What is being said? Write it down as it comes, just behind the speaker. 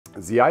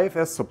The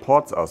IFS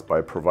supports us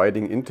by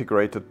providing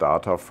integrated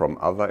data from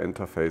other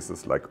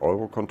interfaces like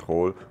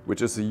Eurocontrol,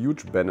 which is a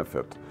huge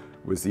benefit.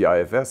 With the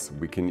IFS,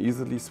 we can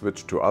easily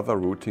switch to other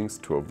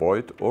routings to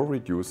avoid or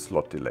reduce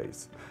slot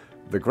delays.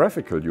 The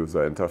graphical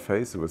user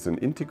interface with an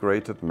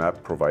integrated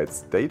map provides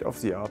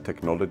state-of-the-art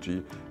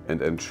technology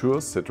and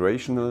ensures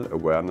situational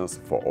awareness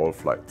for all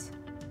flights.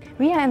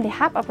 We are in the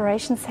Hub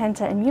Operations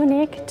Center in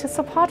Munich to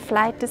support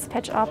flight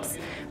dispatch ops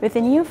with the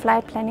new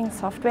flight planning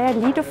software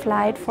Lido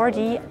Flight for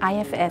the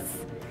IFS.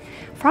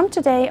 From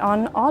today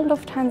on, all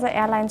Lufthansa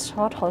Airlines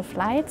short-haul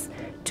flights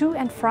to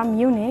and from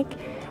Munich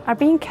are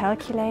being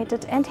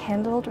calculated and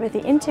handled with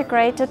the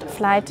integrated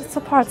flight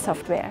support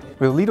software.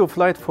 With Lido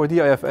Flight for the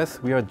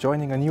IFS, we are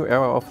joining a new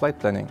era of flight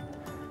planning.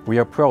 We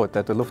are proud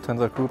that the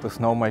Lufthansa Group is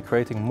now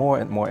migrating more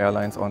and more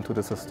airlines onto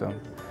the system.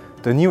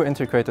 The new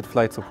integrated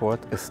flight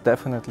support is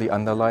definitely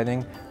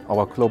underlining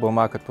our global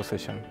market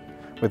position.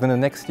 Within the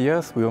next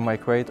years, we will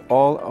migrate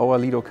all our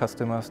Lido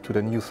customers to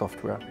the new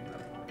software.